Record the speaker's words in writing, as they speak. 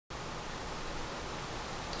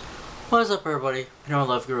What's up, everybody?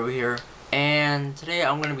 Pnoiloveguru here, and today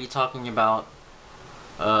I'm going to be talking about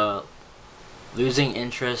losing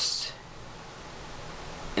interest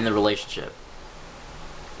in the relationship.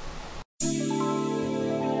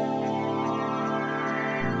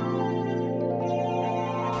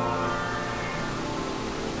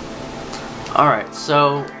 Alright,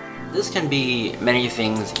 so this can be many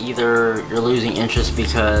things. Either you're losing interest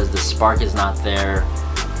because the spark is not there.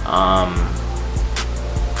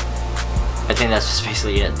 I think that's just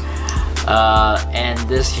basically it. And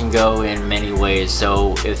this can go in many ways.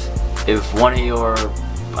 So if one of your,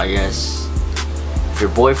 I guess, if your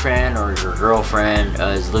boyfriend or your girlfriend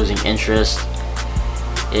is losing interest,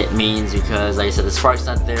 it means because, like I said, the spark's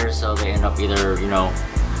not there, so they end up either, you know,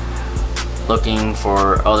 looking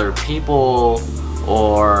for other people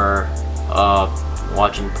or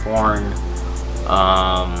watching porn.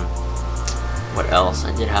 What else?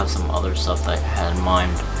 I did have some other stuff that I had in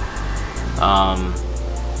mind.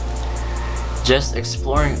 Just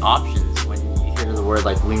exploring options. When you hear the word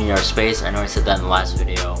like "we need our space," I know I said that in the last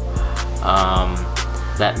video.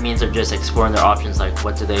 That means they're just exploring their options, like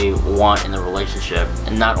what do they want in the relationship,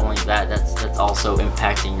 and not only that, that's also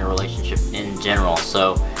impacting your relationship in general.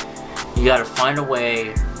 So you got to find a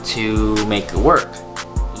way to make it work.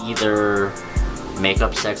 Either make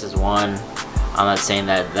up sex is one. I'm not saying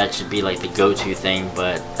that should be like the go-to thing,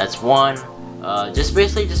 but that's one. Just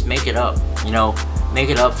basically just make it up, you know, make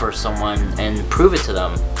it up for someone and prove it to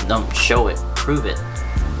them. Don't show it, prove it.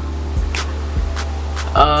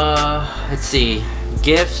 Let's see,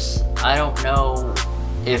 gifts, I don't know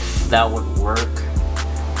if that would work.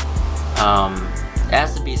 It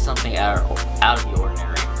has to be something out of the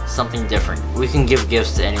ordinary, something different. We can give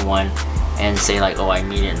gifts to anyone and say like, oh, I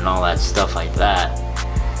need it and all that stuff like that,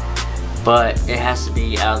 but it has to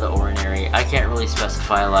be out of the ordinary. I can't really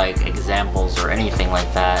specify like examples or anything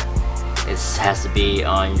like that. It has to be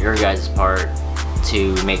on your guys' part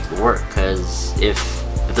to make it work, because if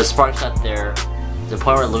the spark's not there, the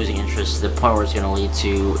point where losing interest, the point where it's going to lead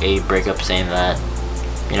to a breakup, saying that,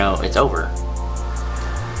 you know, it's over.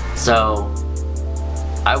 So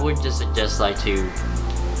I would just suggest like to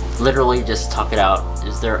literally just talk it out.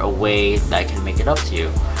 Is there a way that I can make it up to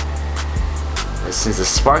you? Since the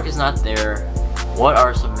spark is not there, what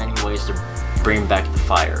are so many ways to bring back the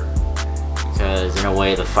fire? Because in a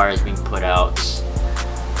way, the fire is being put out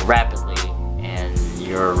rapidly and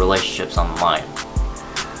your relationship's on the line.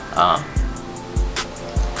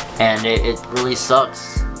 And it really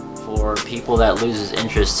sucks for people that loses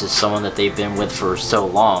interest to someone that they've been with for so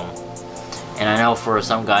long. And I know for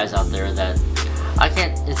some guys out there that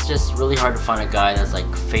it's just really hard to find a guy that's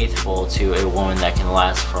like faithful to a woman that can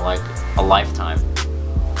last for like a lifetime,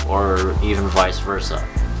 or even vice versa.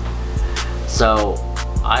 So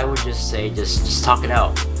I would just say just talk it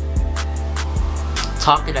out.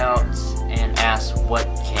 Talk it out and ask what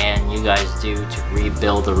can you guys do to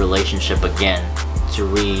rebuild the relationship again, to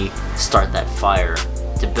restart that fire,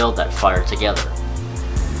 to build that fire together.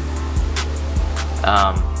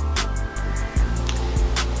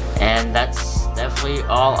 And that's definitely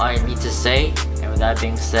all I need to say. And with that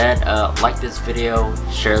being said, like this video,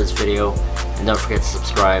 share this video, and don't forget to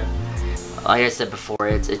subscribe. Like I said before,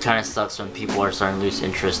 it kind of sucks when people are starting to lose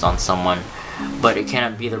interest on someone, but it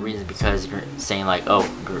cannot be the reason because you're saying like, oh,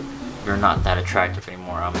 you're not that attractive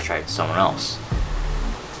anymore, I'm attracted to someone else.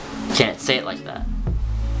 You can't say it like that.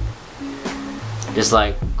 Just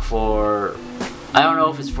like for, I don't know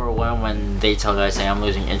if it's for women when they tell guys saying I'm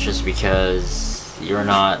losing interest because you're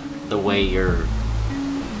not the way you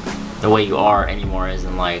are anymore, as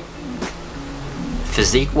in like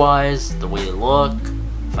physique wise, the way you look,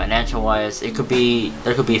 financial wise. There could be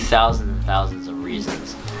thousands and thousands of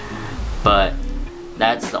reasons, but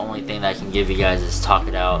that's the only thing that I can give you guys is talk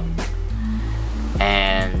it out.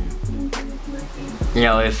 And you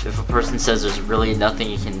know, if a person says there's really nothing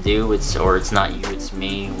you can do, or it's not you, it's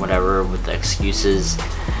me, whatever, with the excuses,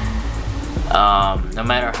 no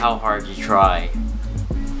matter how hard you try,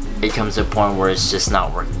 it comes to a point where it's just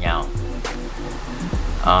not working out.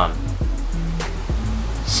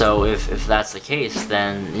 So if that's the case,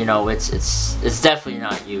 then you know it's definitely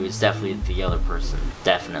not you. It's definitely the other person.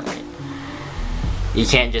 Definitely. You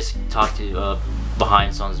can't just talk to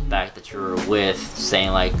behind someone's back that you're with,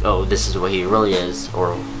 saying like, oh, this is what he really is,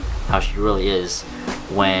 or how she really is,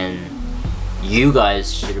 when you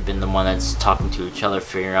guys should have been the one that's talking to each other,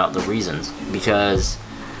 figuring out the reasons. Because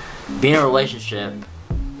being in a relationship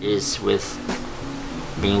is with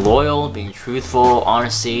being loyal, being truthful,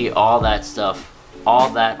 honesty, all that stuff, all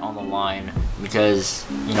that on the line, because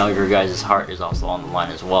you know your guys' heart is also on the line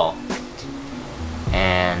as well.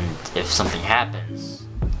 And if something happens,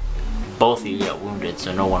 both of you get wounded,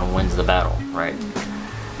 so no one wins the battle, right?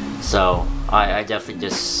 So I definitely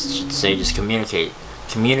just should say just communicate.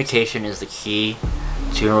 Communication is the key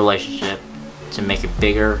to a relationship, to make it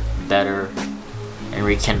bigger, better, and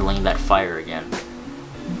rekindling that fire again.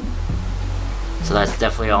 So that's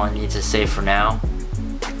definitely all I need to say for now.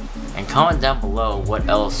 And comment down below what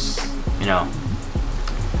else, you know,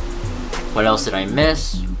 what else did I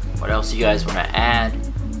miss? What else you guys want to add?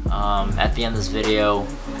 At the end of this video,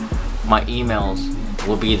 my emails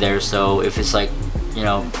will be there, so if it's like, you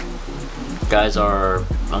know, guys are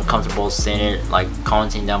uncomfortable saying it, like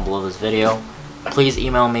commenting down below this video, please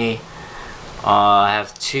email me. I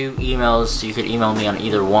have 2 emails, so you could email me on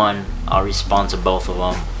either one. I'll respond to both of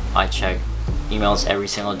them. I check emails every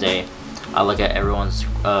single day. I look at everyone's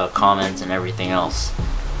comments and everything else.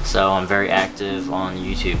 So I'm very active on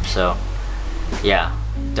YouTube. So yeah,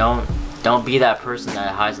 don't be that person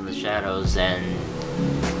that hides in the shadows and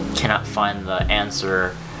cannot find the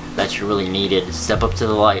answer that you really needed. Step up to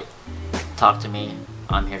the light. Talk to me.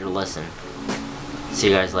 I'm here to listen. See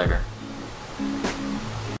you guys later.